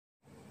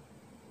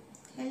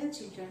Hello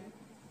children,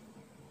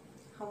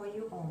 how are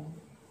you all?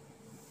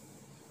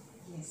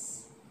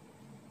 Yes,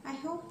 I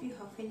hope you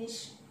have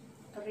finished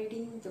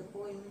reading the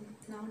poem,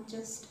 not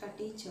just a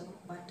teacher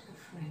but a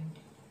friend.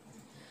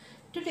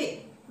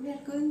 Today we are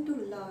going to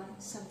learn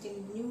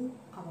something new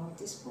about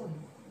this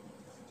poem.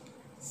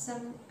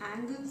 Some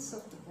angles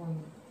of the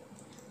poem,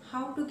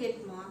 how to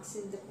get marks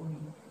in the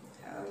poem,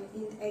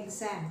 in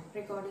exam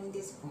regarding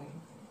this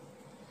poem.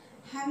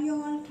 Have you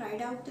all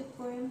tried out the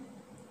poem?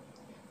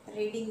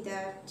 Reading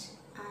that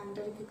and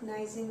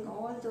recognizing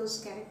all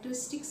those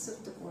characteristics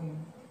of the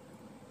poem.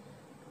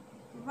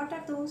 What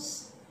are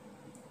those?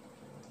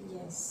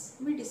 Yes,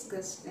 we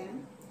discussed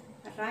them.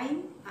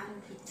 Rhyme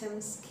and rhythm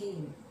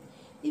scheme.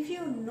 If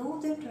you know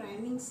that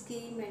rhyming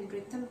scheme and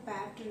rhythm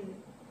pattern,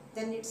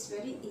 then it's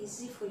very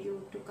easy for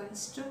you to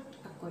construct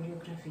a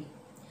choreography.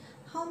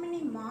 How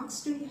many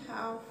marks do you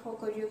have for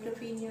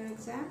choreography in your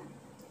exam?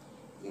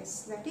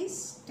 Yes, that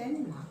is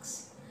 10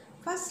 marks.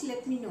 First,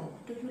 let me know,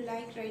 do you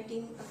like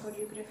writing a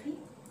choreography?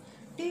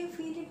 Do you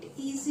feel it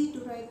easy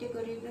to write a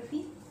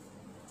choreography?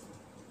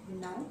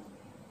 No?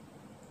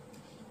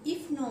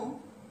 If no,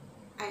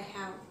 I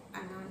have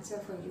an answer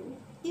for you.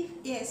 If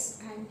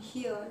yes, I am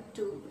here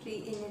to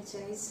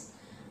re-energize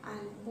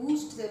and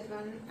boost that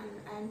one, and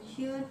I am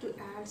here to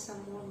add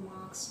some more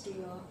marks to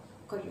your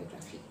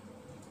choreography.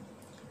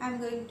 I am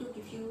going to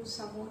give you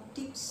some more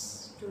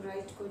tips to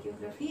write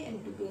choreography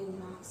and to gain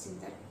marks in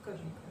that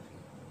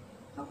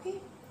choreography.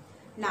 Okay?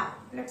 Now,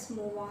 let's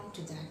move on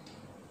to that.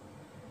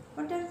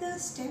 What are the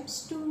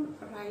steps to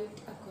write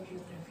a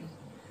choreography?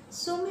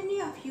 So many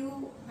of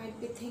you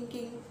might be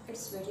thinking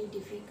it's very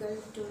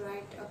difficult to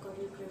write a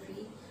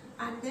choreography,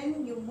 and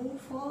then you move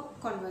for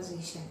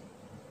conversation.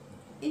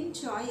 In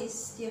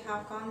choice, you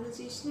have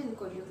conversation and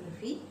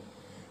choreography.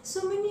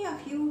 So many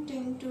of you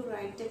tend to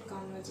write that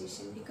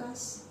conversation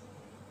because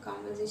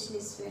conversation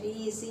is very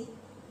easy.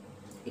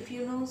 If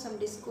you know some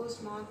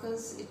discourse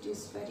markers, it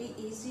is very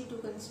easy to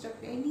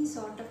construct any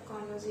sort of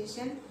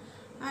conversation,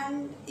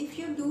 and if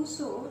you do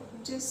so,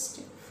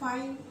 just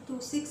 5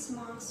 to 6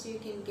 marks you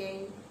can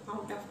gain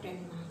out of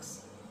 10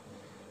 marks,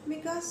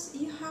 because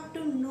you have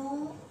to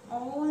know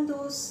all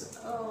those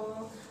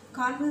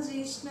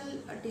conversational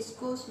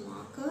discourse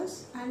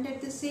markers, and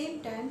at the same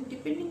time,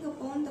 depending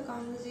upon the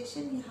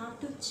conversation, you have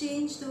to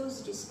change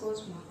those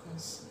discourse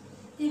markers.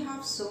 You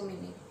have so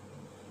many.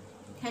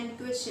 And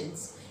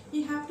questions,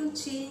 you have to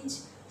change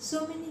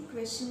so many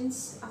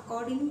questions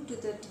according to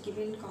that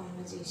given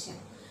conversation.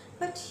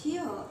 But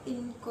here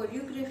in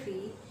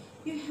choreography,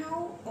 you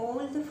have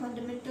all the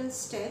fundamental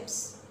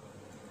steps,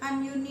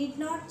 and you need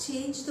not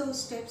change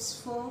those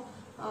steps for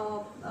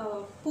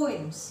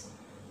poems.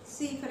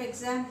 See, for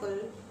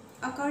example,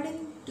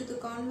 according to the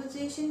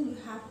conversation, you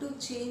have to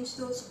change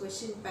those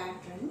question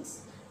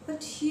patterns,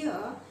 but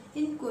here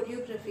in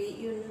choreography,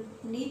 you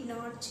need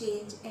not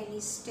change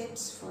any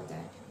steps for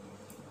that.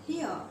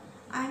 Here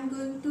I am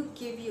going to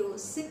give you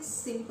 6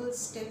 simple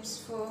steps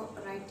for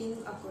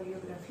writing a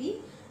choreography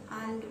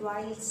and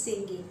while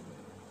singing.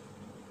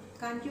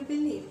 Can't you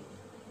believe?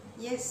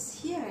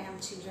 Yes, here I am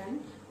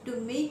children, to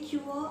make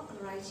your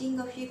writing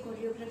of your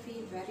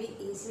choreography very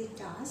easy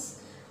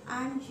task.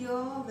 I am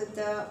here with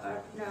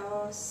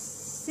the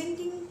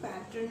singing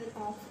pattern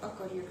of a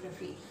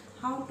choreography.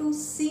 How to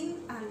sing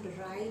and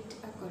write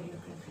a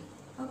choreography.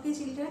 Okay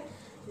children,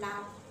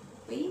 now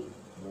we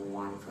move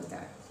on for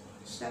that.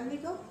 Shall we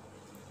go?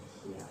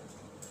 Here.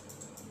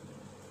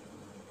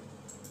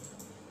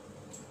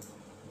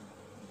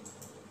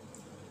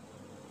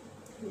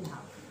 Now,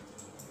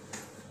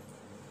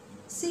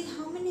 see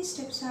how many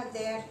steps are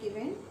there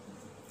given.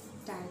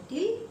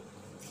 Title,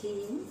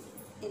 theme,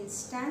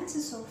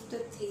 instances of the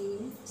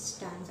theme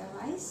stanza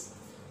wise,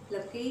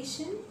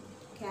 location,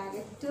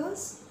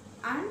 characters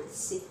and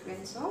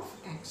sequence of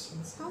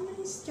actions. How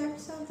many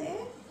steps are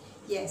there?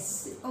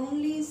 Yes,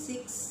 only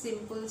 6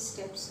 simple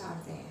steps are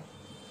there.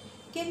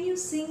 Can you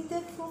sing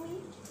that for me?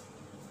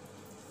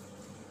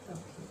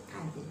 Okay,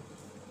 I will.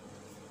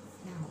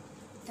 Now,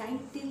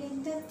 title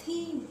and the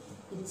theme,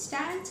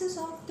 instances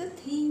of the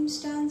theme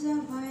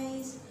stanza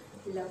wise,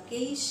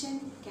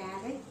 location,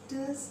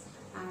 characters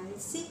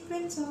and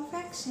sequence of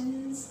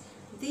actions.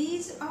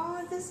 These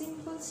are the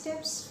simple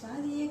steps for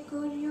a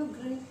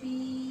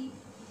choreography.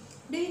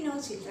 Do you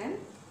know children?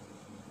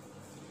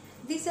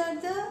 These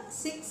are the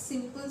 6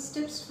 simple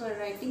steps for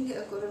writing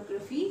a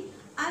choreography,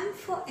 and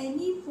for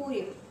any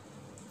poem,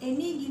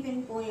 any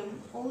given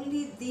poem,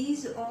 only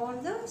these are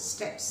the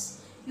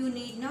steps. You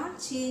need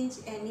not change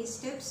any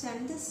steps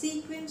and the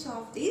sequence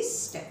of these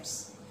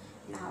steps.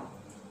 Now,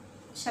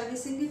 shall we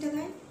sing it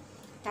again?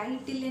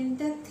 Title and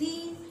the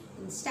theme,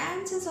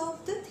 instances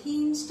of the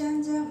theme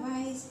stanza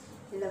wise,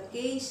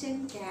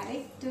 location,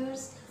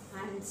 characters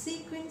and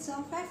sequence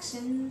of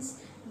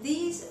actions.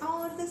 These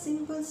are the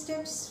simple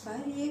steps for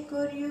a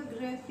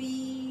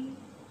choreography.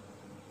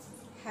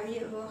 Have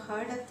you ever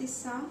heard of this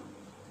song?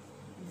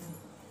 No.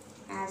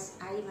 As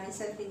I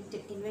myself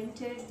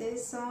invented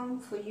this song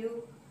for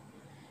you,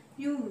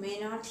 you may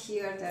not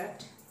hear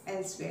that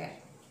elsewhere.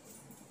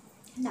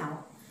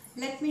 Now,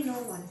 let me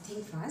know one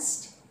thing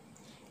first.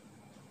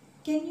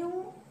 Can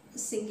you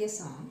sing a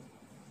song?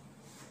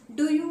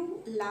 Do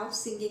you love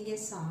singing a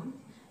song?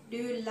 Do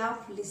you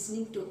love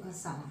listening to a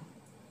song?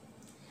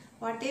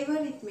 Whatever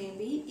it may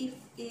be,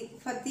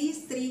 if for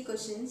these three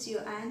questions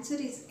your answer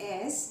is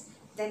yes,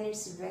 then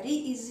it's very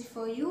easy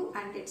for you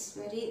and it's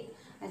very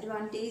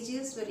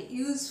advantageous, very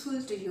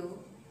useful to you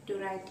to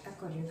write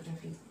a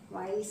choreography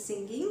while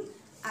singing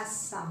a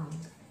song.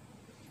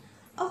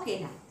 Okay,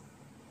 now,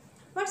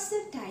 what's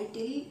the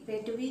title?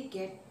 Where do we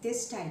get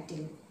this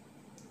title?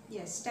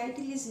 Yes,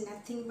 title is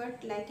nothing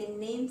but like a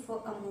name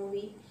for a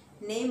movie,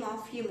 name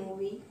of a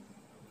movie.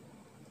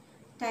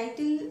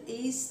 Title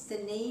is the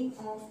name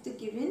of the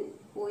given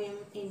poem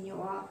in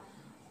your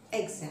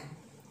exam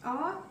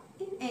or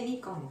in any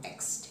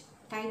context.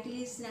 Title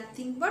is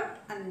nothing but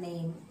a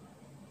name.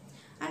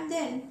 And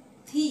then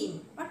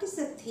theme. What is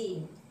the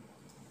theme?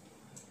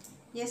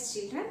 Yes,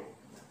 children.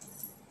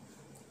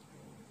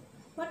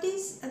 What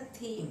is a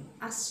theme?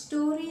 A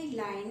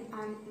storyline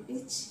on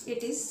which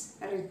it is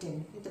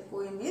written. The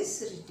poem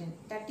is written.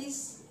 That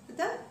is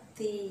the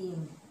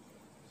theme.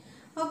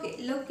 Okay,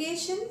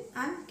 location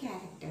and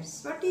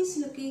characters. What is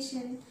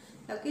location?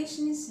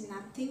 Location is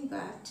nothing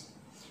but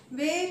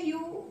where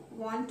you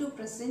want to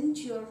present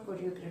your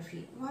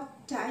choreography.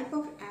 What type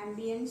of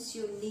ambience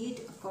you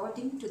need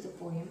according to the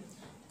poem.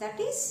 That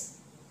is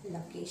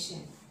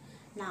location.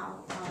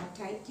 Now our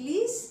title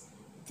is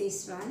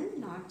this one,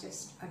 not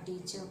just a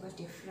teacher but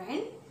a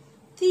friend.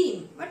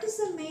 Theme. What is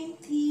the main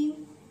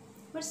theme?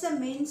 What's the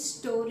main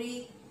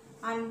story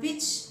on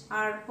which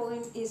our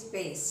poem is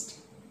based?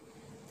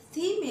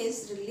 Theme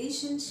is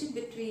relationship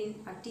between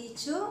a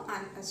teacher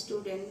and a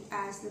student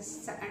as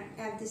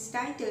this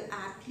title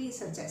aptly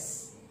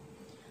suggests.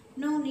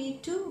 No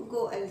need to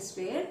go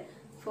elsewhere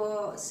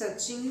for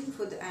searching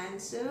for the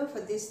answer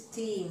for this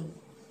theme.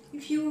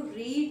 If you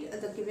read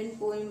the given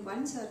poem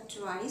once or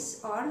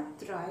twice or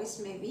thrice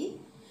maybe,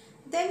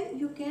 then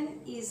you can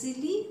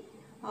easily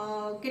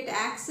get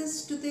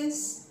access to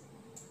this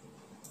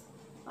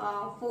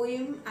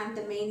poem and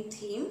the main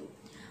theme.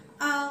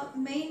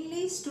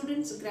 Mainly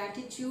students'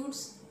 gratitude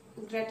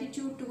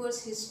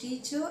towards his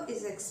teacher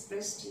is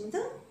expressed in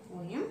the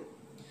poem,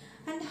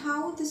 and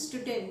how the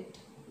student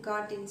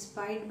got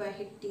inspired by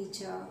his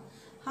teacher,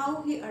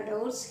 how he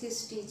adores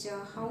his teacher,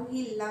 how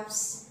he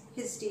loves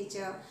his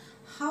teacher,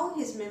 how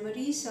his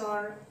memories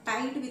are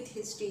tied with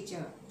his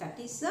teacher. That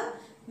is the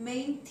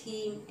main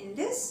theme in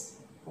this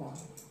poem.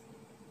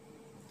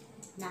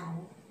 Now,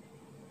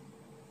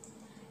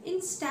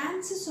 in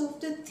stanzas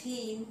of the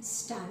theme,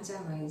 stanza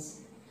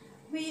wise.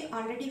 We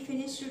already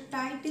finished the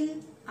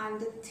title and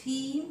the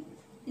theme.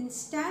 In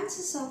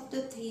stanzas of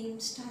the theme,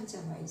 stanza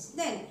wise.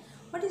 Then,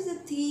 what is the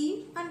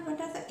theme and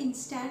what are the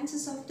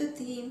instances of the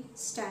theme,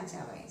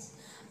 stanza wise?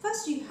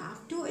 First, you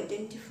have to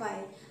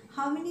identify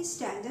how many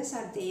stanzas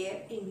are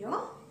there in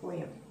your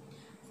poem.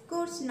 Of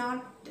course,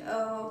 not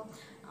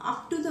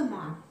up to the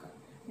mark,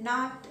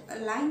 not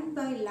line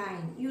by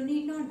line. You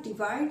need not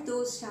divide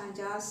those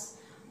stanzas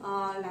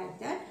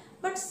like that.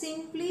 But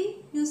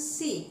simply you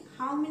see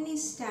how many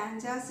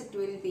stanzas it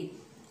will be.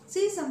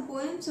 See, some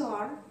poems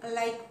are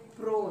like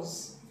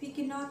prose. We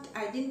cannot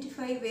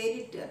identify where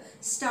it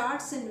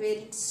starts and where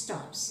it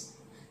stops.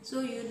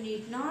 So you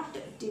need not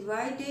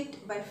divide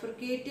it,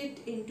 bifurcate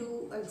it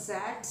into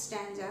exact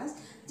stanzas.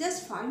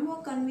 Just for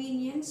your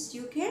convenience,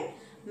 you can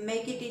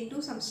make it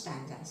into some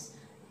stanzas.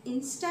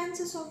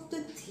 Instances of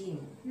the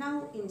theme.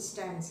 Now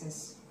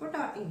instances. What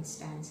are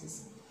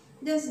instances?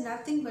 There's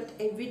nothing but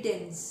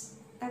evidence.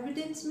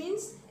 Evidence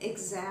means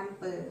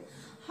example.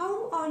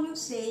 How are you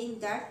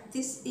saying that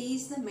this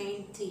is the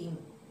main theme?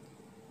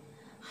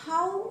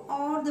 How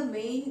are the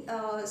main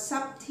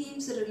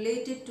sub-themes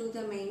related to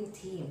the main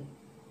theme?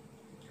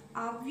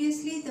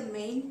 Obviously the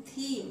main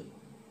theme,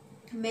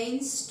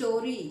 main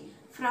story,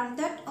 from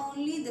that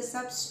only the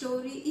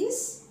sub-story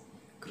is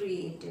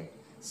created.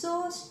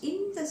 So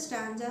in the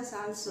stanzas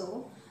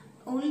also,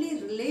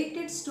 only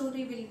related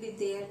story will be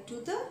there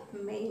to the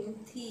main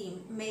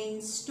theme,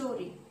 main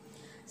story.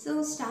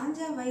 So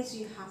stanza wise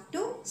you have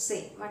to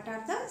say what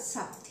are the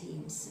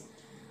sub-themes.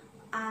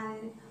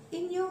 And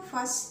in your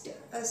first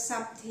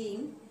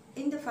sub-theme,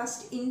 in the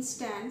first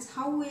instance,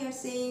 how we are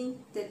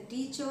saying the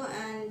teacher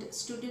and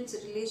student's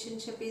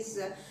relationship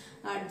is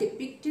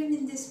depicted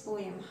in this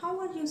poem. How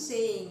are you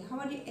saying? How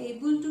are you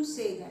able to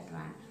say that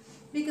one?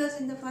 Because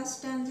in the first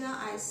stanza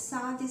I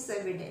saw this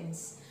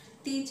evidence.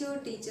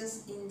 Teacher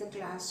teaches in the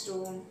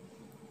classroom,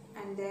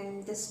 and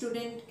then the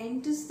student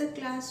enters the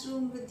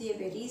classroom with a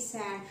very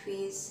sad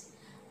face.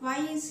 Why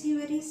is he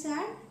very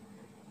sad?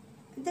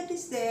 That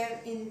is there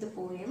in the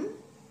poem.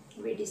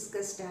 We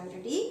discussed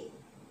already.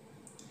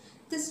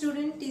 The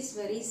student is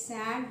very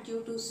sad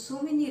due to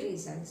so many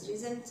reasons.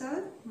 Reasons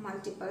are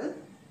multiple.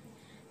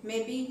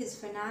 Maybe his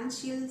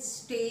financial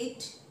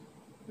state,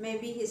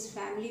 maybe his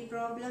family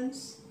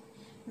problems,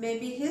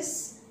 maybe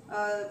his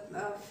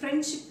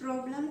friendship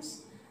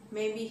problems,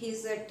 maybe he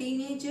is a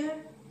teenager,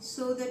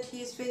 so that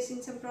he is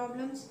facing some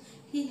problems.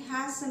 He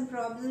has some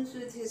problems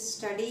with his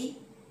study,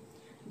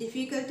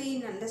 difficulty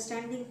in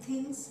understanding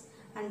things,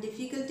 and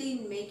difficulty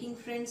in making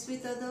friends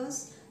with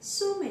others.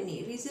 So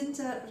many reasons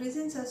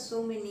are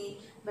so many,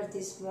 but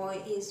this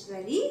boy is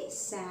very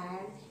sad.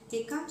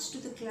 He comes to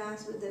the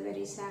class with a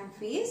very sad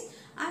face,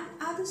 and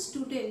other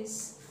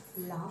students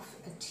laugh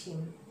at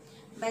him.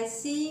 By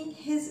seeing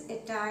his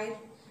attire,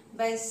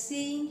 by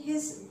seeing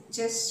his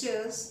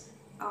gestures,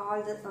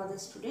 all the other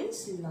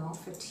students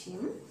laugh at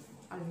him.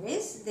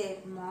 Always they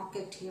mock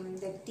at him,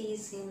 they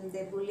tease him,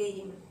 they bully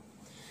him.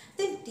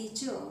 The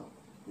teacher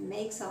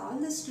makes all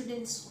the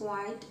students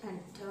quiet and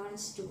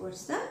turns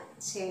towards the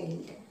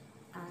child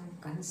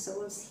and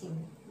consoles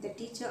him. The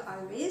teacher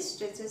always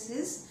stretches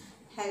his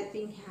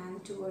helping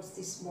hand towards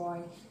this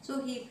boy,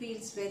 so he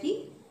feels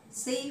very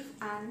safe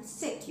and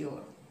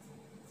secure.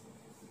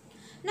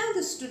 Now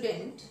the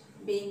student,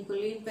 being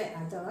bullied by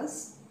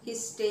others, he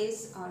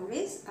stays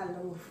always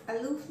aloof.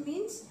 Aloof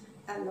means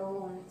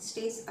alone,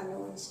 stays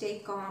alone, stay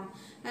calm,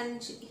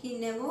 and he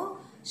never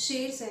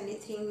shares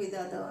anything with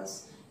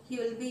others. He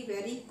will be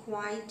very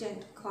quiet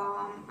and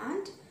calm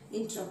and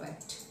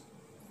introvert.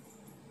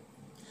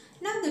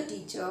 Now the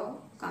teacher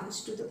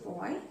comes to the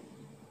boy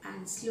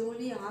and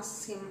slowly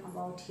asks him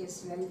about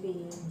his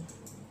well-being.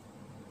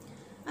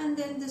 And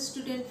then the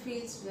student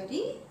feels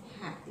very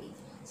happy.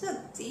 So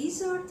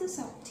these are the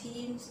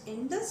sub-themes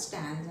in the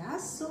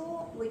stanzas.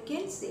 So we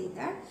can say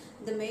that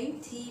the main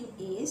theme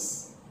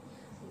is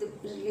the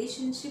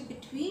relationship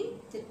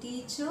between the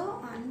teacher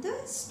and the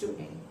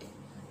student.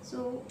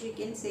 So we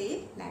can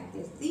say like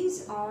this.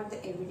 These are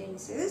the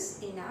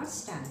evidences in our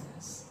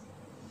stanzas.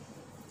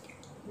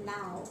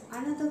 Now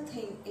another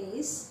thing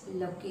is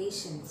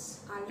locations.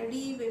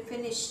 Already we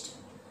finished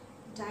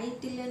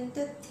title and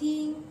the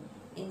theme.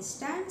 In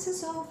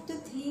stanzas of the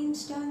theme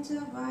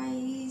stanza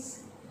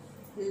wise,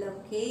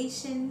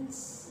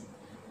 locations.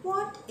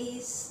 What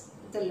is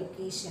the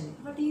location?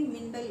 What do you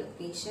mean by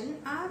location?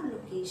 Are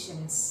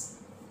locations.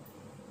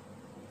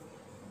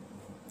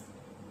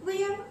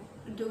 We are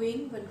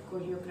doing one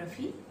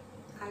choreography.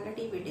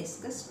 Already we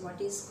discussed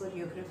what is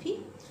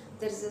choreography.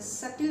 There is a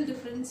subtle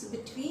difference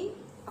between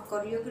a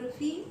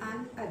choreography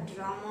and a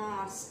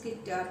drama or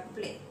skit or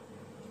play.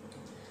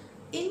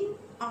 In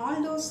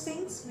all those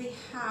things we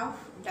have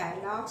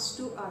dialogues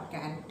to our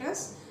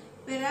characters,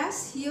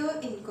 whereas here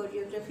in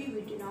choreography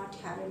we do not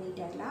have any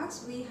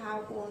dialogues, we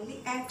have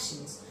only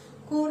actions.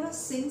 Chorus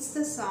sings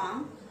the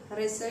song,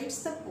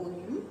 recites the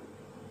poem,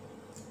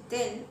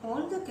 then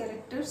all the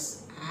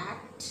characters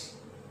act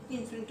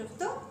in front of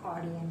the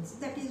audience.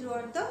 That is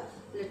what the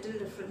little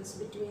difference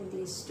between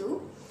these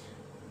two.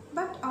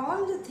 But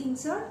all the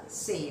things are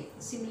same.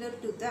 Similar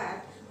to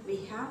that,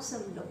 we have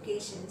some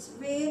locations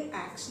where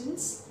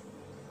actions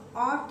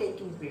are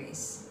taking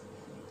place,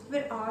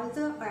 where all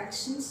the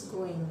actions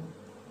going.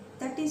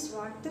 That is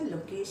what the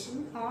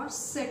location or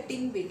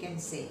setting we can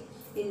say.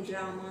 In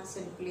dramas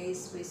and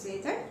plays we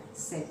say that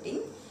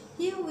setting.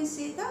 Here we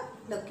say the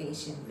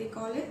location. We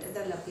call it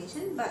the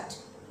location, but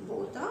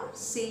both are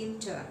same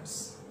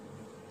terms.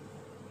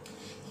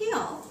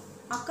 Here,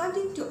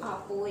 according to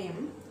our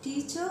poem,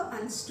 teacher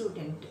and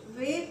student,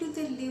 where do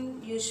they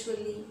live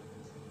usually?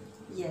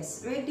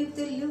 Yes, where do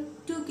they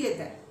live?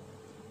 Together.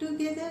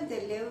 Together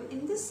they live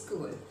in the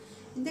school,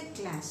 in the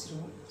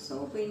classroom.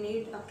 So we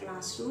need a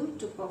classroom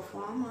to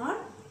perform our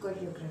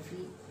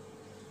choreography.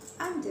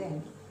 And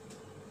then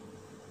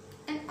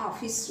an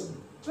office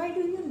room. Why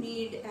do you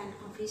need an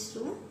office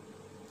room?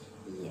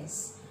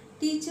 Yes,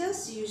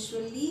 teachers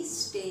usually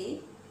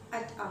stay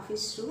at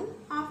office room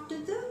after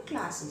the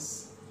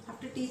classes.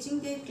 After teaching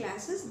their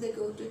classes, they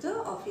go to the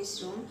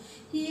office room.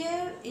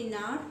 Here in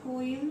our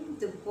poem,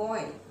 the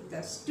boy,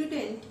 the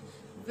student,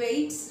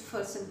 waits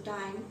for some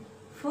time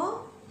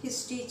for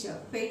his teacher,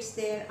 waits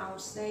there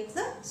outside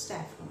the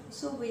staff room.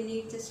 So we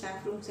need the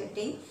staff room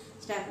setting,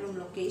 staff room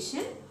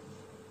location,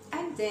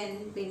 and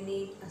then we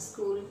need a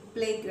school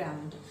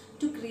playground.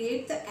 To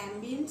create the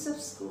ambience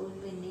of school,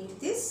 we need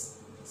this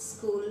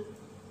school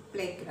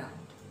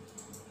playground.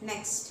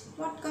 Next,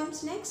 what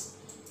comes next?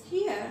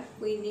 Here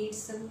we need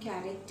some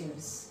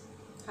characters.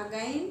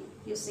 Again,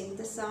 you sing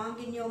the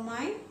song in your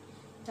mind,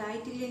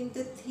 titling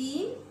the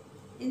theme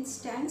in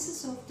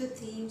stanzas of the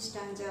theme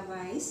stanza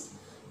wise.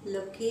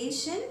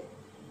 Location,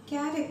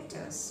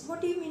 characters.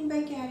 What do you mean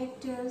by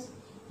characters?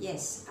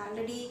 Yes,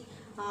 already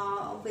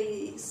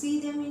we see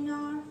them in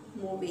our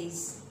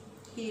movies.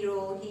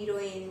 Hero,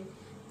 heroine,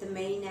 the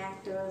main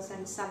actors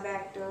and sub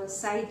actors,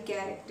 side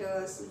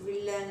characters,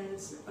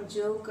 villains,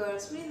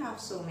 jokers. We have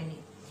so many.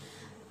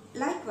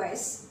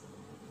 Likewise,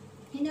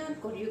 in our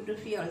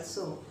choreography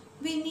also,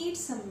 we need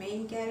some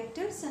main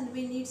characters and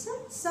we need some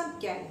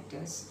sub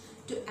characters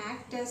to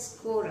act as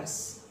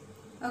chorus.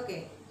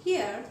 Okay,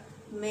 here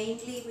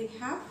mainly we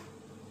have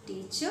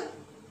teacher,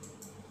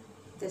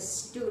 the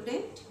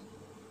student,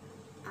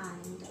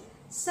 and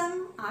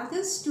some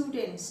other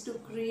students. To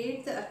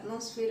create the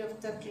atmosphere of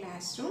the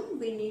classroom,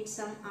 we need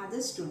some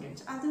other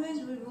students. Otherwise,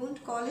 we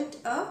won't call it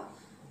a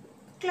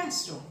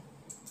classroom.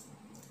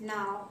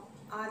 Now,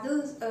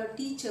 others are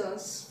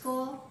teachers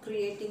for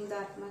creating the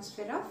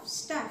atmosphere of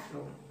staff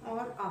room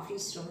or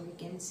office room, we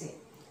can say.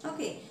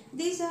 Okay,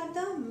 these are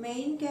the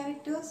main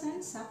characters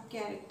and sub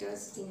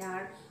characters in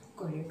our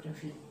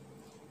choreography.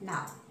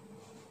 Now,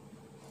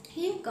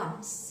 here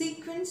comes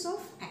sequence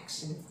of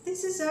action.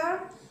 This is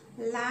our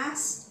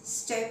last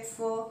step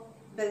for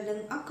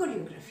building a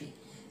choreography.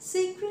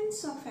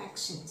 Sequence of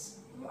actions.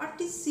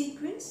 What is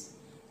sequence?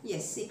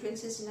 Yes,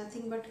 sequence is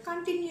nothing but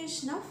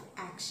continuation of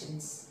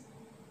actions.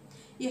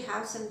 You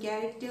have some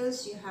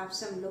characters, you have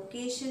some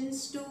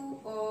locations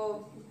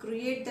to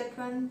create that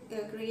one,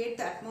 create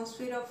the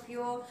atmosphere of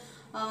your,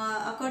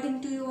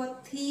 according to your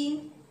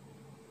theme,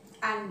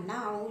 and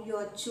now you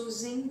are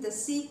choosing the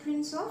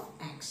sequence of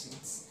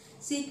actions.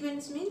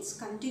 Sequence means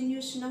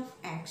continuation of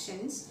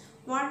actions.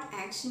 What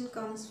action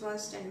comes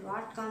first and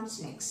what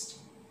comes next.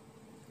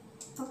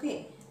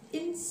 Okay,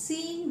 in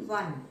scene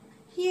 1,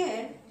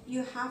 here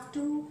you have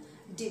to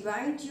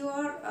divide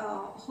your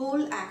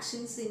whole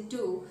actions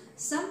into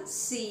some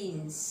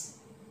scenes.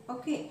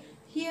 Okay,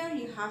 here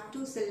you have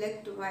to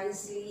select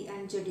wisely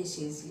and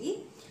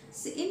judiciously.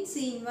 So in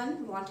scene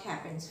 1, what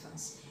happens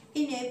first?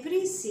 In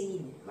every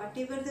scene,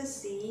 whatever the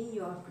scene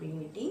you are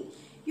creating,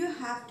 you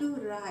have to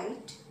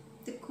write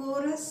the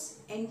chorus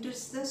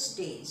enters the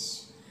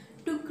stage.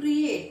 To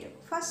create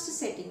first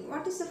setting,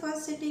 what is the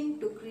first setting?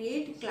 To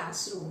create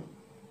classroom.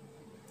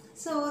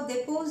 So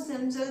they pose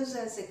themselves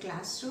as a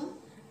classroom,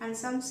 and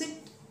some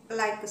sit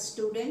like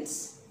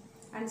students,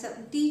 and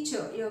some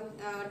teacher, your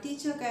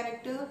teacher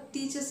character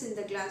teaches in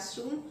the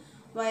classroom,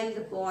 while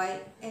the boy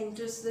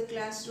enters the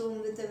classroom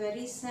with a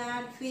very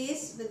sad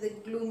face, with a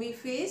gloomy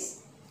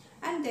face,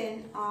 and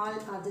then all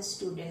other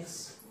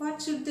students,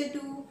 what should they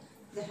do?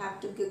 They have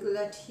to giggle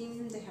at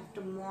him, they have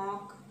to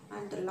mock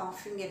and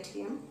laughing at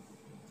him,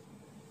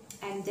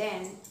 and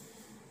then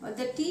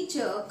the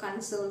teacher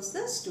consoles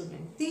the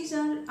student. These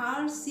are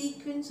our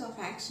sequence of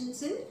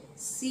actions in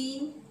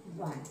scene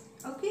 1.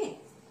 Okay,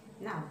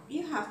 now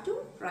you have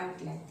to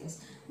write like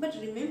this, but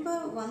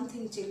remember one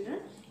thing children,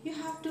 you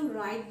have to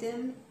write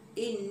them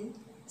in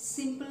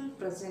simple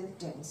present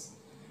tense.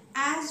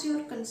 As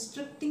you are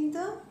constructing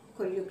the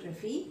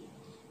choreography,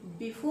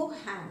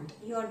 beforehand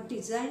you are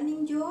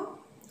designing your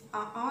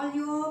all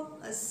your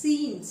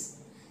scenes,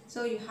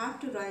 so you have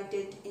to write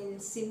it in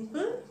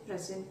simple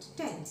present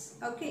tense.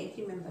 Okay,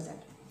 remember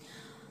that.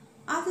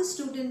 Other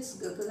students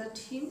giggle at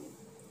him,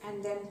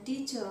 and then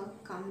teacher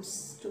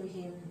comes to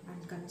him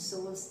and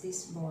consoles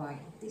this boy,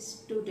 this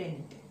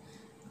student.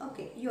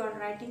 Okay, you are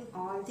writing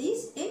all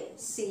these in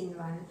scene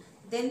 1.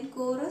 Then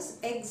chorus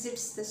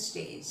exits the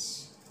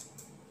stage.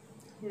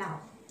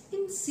 Now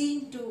in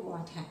scene 2,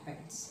 what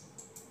happens?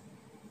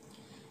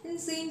 In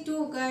scene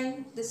 2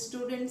 again, the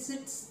student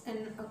sits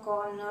in a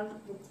corner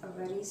with a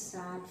very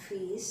sad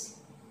face,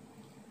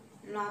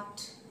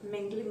 not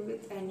mingling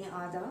with any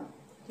other.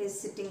 He is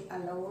sitting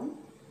alone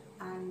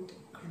and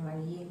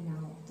crying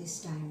now.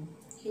 This time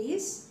he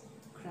is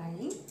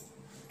crying,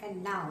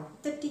 and now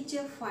the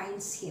teacher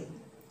finds him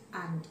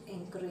and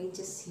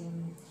encourages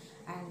him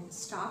and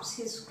stops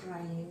his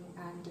crying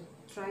and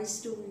tries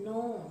to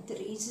know the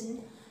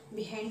reason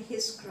behind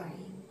his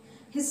crying,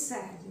 his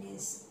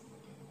sadness.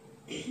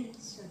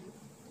 Sorry.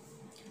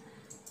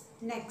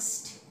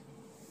 Next,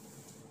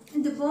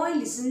 the boy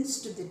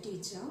listens to the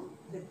teacher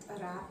with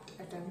rapt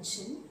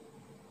attention,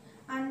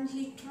 and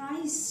he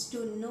tries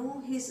to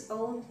know his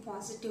own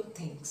positive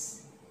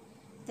things.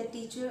 The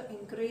teacher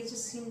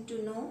encourages him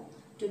to know,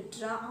 to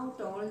draw out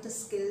all the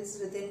skills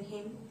within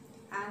him,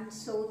 and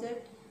so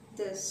that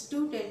the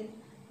student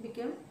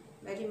become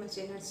very much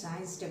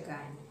energized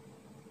again.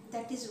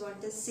 That is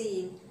what the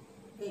scene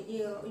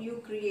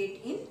you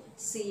create in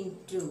scene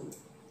 2.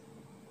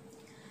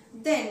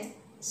 Then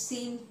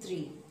scene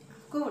 3.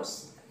 Of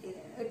course,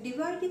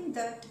 dividing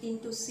that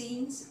into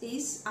scenes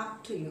is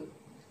up to you.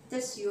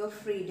 That's your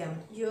freedom,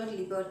 your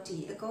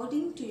liberty,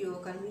 according to your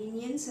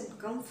convenience and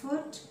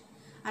comfort,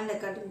 and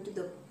according to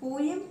the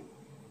poem.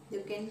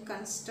 You can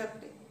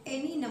construct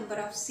any number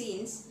of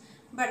scenes,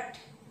 but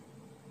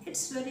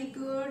it's very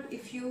good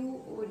if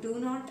you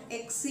do not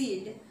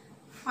exceed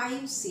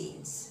 5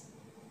 scenes.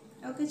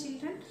 Okay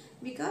children,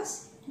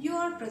 because you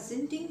are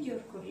presenting your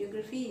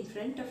choreography in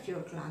front of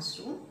your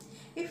classroom.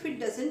 If it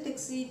doesn't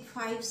exceed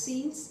 5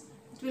 scenes,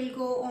 it will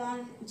go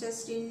on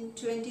just in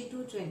 20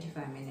 to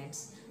 25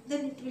 minutes.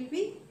 Then it will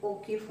be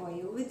okay for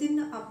you.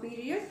 Within a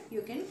period,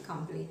 you can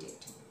complete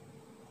it.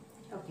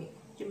 Okay,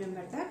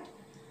 remember that.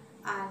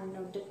 And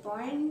note the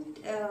point,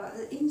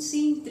 in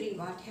scene 3,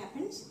 what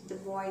happens? The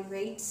boy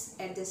waits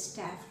at the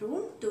staff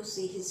room to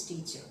see his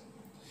teacher.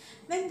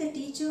 When the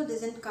teacher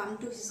doesn't come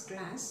to his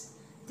class,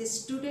 the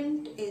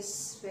student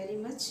is very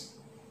much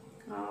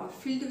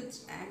filled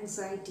with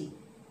anxiety.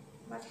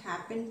 What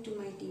happened to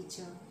my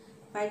teacher?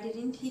 Why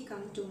didn't he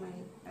come to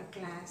my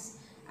class?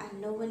 And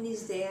no one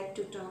is there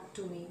to talk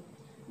to me.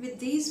 With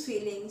these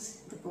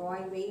feelings, the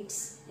boy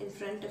waits in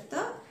front of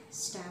the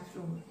staff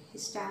room. He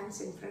stands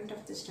in front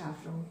of the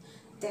staff room.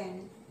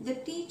 Then the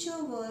teacher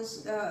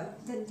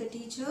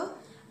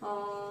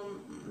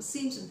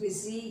seems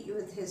busy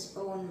with his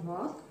own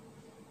work.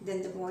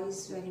 Then the boy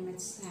is very much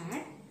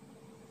sad.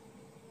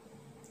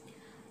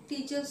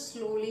 Teacher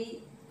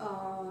slowly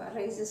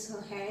raises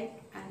her head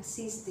and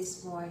sees this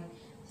boy.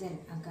 Then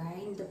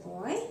again the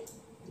boy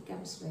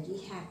becomes very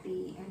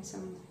happy and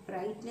some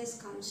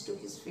brightness comes to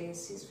his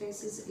face. His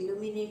face is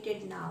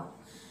illuminated now.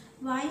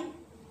 Why?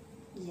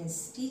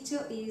 Yes,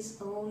 teacher is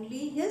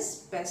only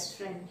his best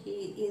friend.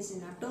 He is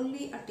not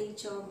only a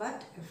teacher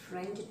but a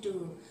friend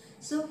too.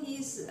 So he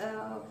is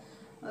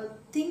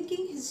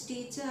thinking his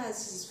teacher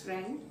as his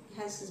friend,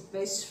 as his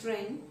best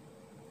friend.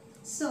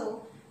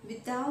 So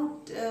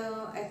without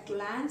a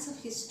glance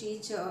of his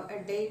teacher,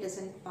 a day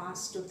doesn't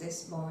pass to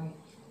this boy.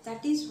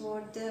 That is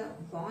what the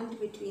bond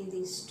between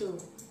these two.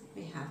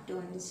 We have to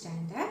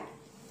understand that.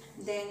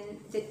 Then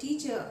the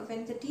teacher,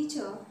 when the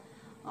teacher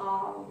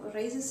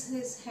raises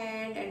his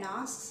head and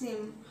asks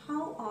him,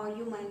 "How are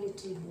you, my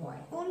little boy?"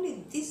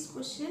 Only this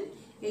question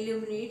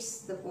illuminates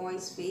the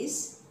boy's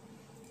face,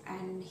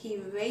 and he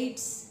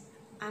waits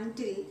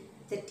until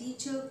the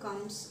teacher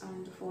comes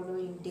on the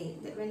following day.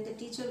 When the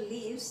teacher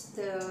leaves,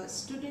 the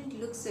student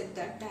looks at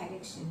that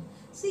direction.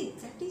 See,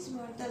 that is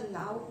what the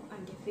love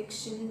and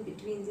affection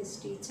between this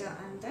teacher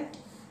and that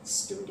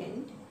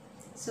student.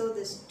 So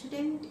the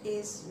student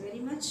is very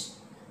much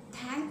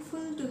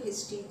thankful to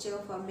his teacher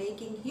for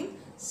making him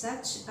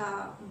such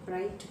a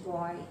bright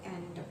boy,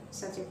 and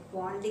such a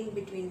bonding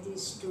between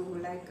these two,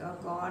 like a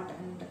god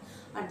and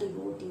a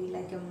devotee,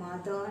 like a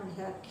mother and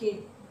her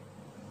kid.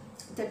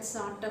 That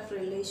sort of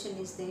relation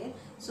is there.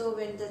 So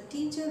when the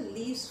teacher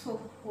leaves for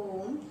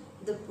home,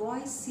 the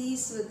boy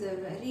sees with a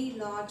very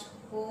large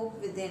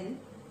hope within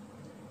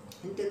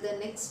until the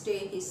next day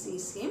he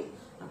sees him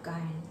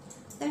again.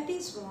 That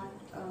is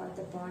what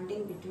the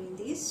bonding between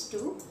these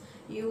two.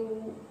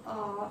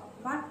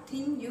 What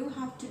thing you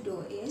have to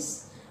do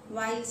is,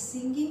 while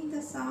singing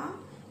the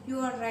song, you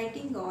are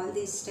writing all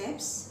these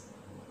steps.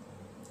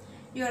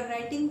 You are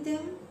writing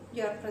them,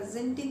 you are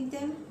presenting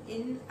them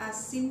in a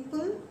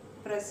simple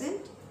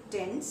present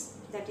tense.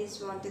 That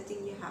is what the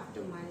thing you have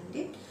to mind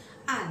it.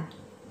 And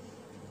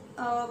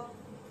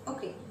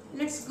okay,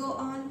 let's go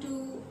on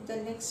to the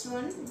next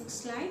one.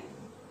 Next slide.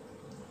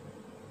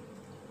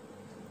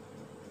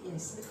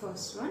 Yes, the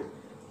first one.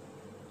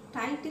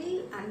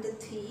 Title and the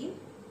theme.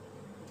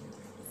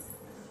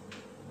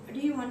 Do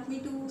you want me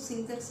to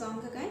sing that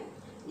song again?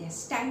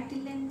 Yes,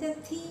 title and the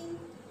theme.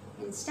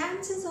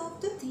 Instances of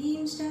the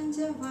theme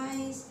stanza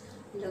wise.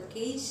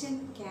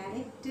 Location,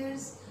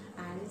 characters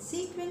and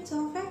sequence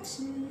of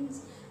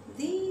actions.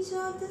 These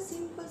are the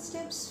simple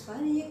steps for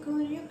a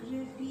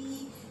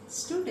choreography.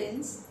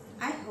 Students,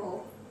 I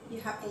hope you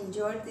have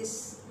enjoyed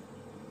this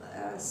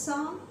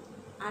song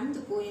and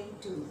the poem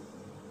too.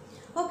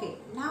 Okay,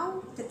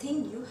 now the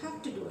thing you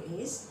have to do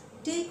is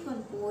take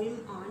one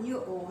poem on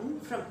your own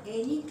from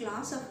any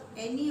class of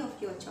any of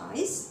your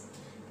choice.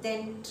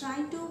 Then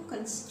try to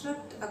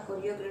construct a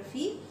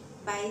choreography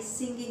by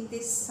singing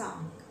this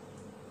song.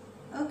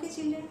 Okay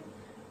children,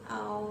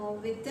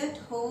 with that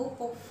hope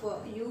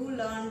of you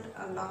learned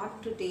a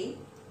lot today.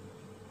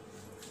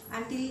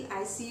 Until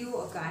I see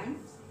you again,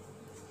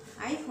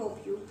 I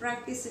hope you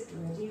practice it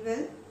very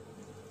well.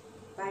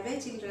 Bye bye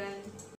children.